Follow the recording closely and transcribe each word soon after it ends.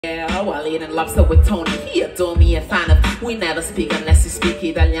Yeah, while eating lobster with Tony, he adore me a fan of. We never speak unless you speak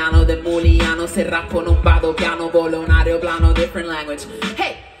Italiano, de Muliano. Se rappo non vado piano, volo un aeroplano, different language.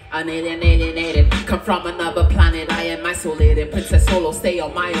 Hey! An alienated, come from another planet. I am isolated, princess solo, stay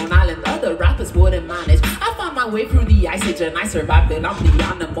on my own island. Other rappers wouldn't manage. I found my way through the ice age and I survived it. I'm the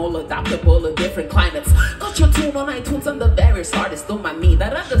animal, adaptable to different climates. Got your tune on iTunes and the various artists. Don't mind me,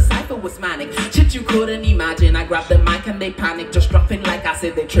 that other cipher was manic. Shit you couldn't imagine. I grabbed the mic and they panicked, just dropping like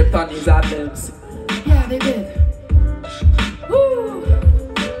acid. They tripped on these atoms. Yeah, they did. Woo!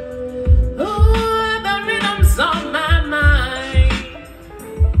 Ooh, the rhythm's on my mind.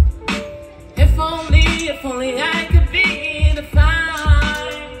 If only I could be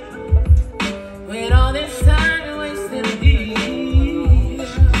defined with all this time wasted here.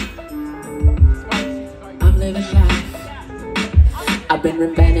 I'm living life. I've been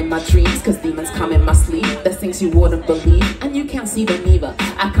reinventing my dreams, cause demons come in my sleep. There's things you wouldn't believe, and you can't see them either.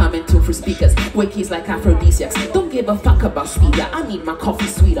 I come in tune for speakers, wikis like aphrodisiacs. Don't give a fuck about stevia, I need my coffee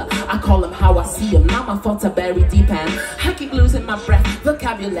sweeter. I call them how I see them, now my thoughts are buried deep and I keep losing my breath.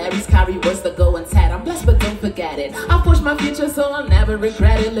 Vocabularies carry words that go unsaid. I'm blessed but don't forget it. I'll push my future so I'll never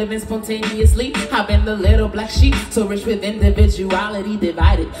regret it. Living spontaneously, I've been the little black sheep. So rich with individuality,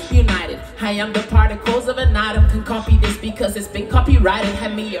 divided, united. I am the particles of an atom. Can copy this because it's been copyrighted.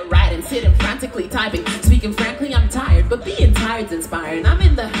 Hand me a writing, sitting frantically typing. Speaking frankly, I'm tired, but being tired's inspiring. I'm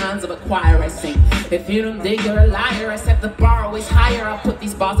in the hands of a choir, I sing. If you don't dig, you're a liar. I set the bar always higher. I'll put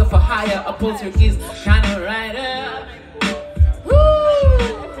these bars up for higher. I'll pull your keys, kinda right up.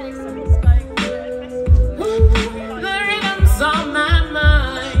 On my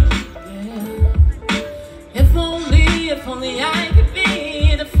mind, yeah. If only I could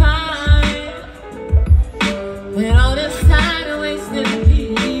be defined with all this time wasted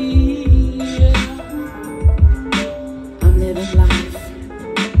here. I'm living life.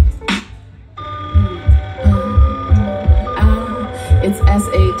 It's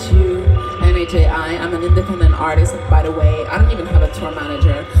SHUNAJI. I'm an independent artist, by the way. I don't even have a tour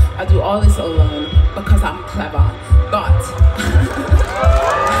manager. I do all this alone because I'm clever. But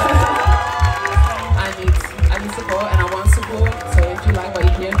I need support and I want support. So if you like what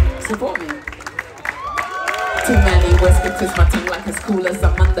you hear, support me. Too many words get twist my tongue like it's cool as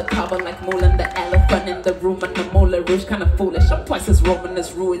I'm undercover like Mulan, the elephant in the room and the Moulin Rouge, kinda foolish. I'm twice as Roman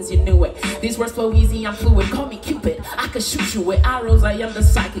as ruins, you knew it. These words flow easy, I'm fluid, call me Cupid. I could shoot you with arrows, I am the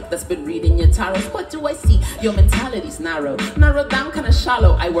psychic that's been reading your tarots. What do I see? Your mentality's narrow down, kinda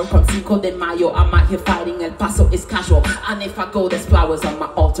shallow. I work on Cinco de Mayo, I'm out here fighting El Paso, it's casual. And if I go, there's flowers on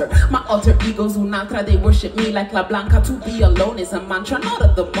my altar. My alter ego's Unantra, they worship me like La Blanca. To be alone is a mantra, not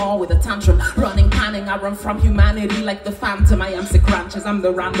at the mall with a tantrum. Running, panning, I run from humanity like the phantom. I am sick ranches, I'm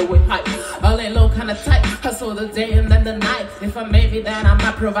the rando with hype. I lay low kinda tight, hustle the day and then the night. If I may be that, I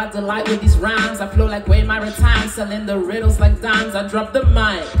might provide delight with these rhymes. I flow like way maritime, selling the riddles like dimes. I drop the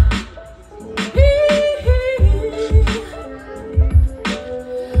mic.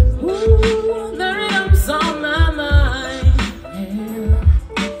 Ooh, the rhythm's on my mind, yeah.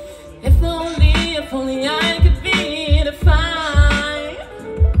 If only I could be defined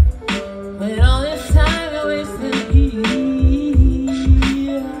with all this time I wasted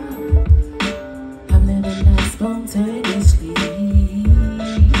here. I'm living life spontaneously.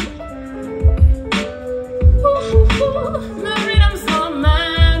 Ooh, the rhythm's on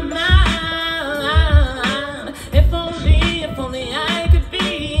my mind. If only I could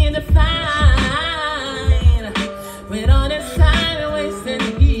be defined with all this time I wasted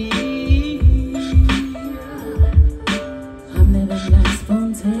here. I'm living life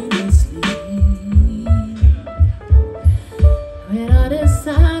spontaneously with all this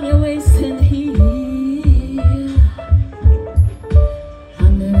time you're wasting here.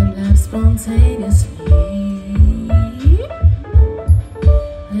 I'm living life spontaneously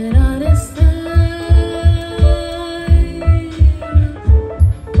with all this time.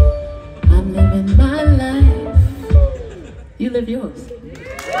 I'm living my life. You live yours.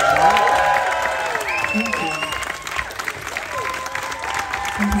 Thank you.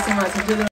 Thank you so much.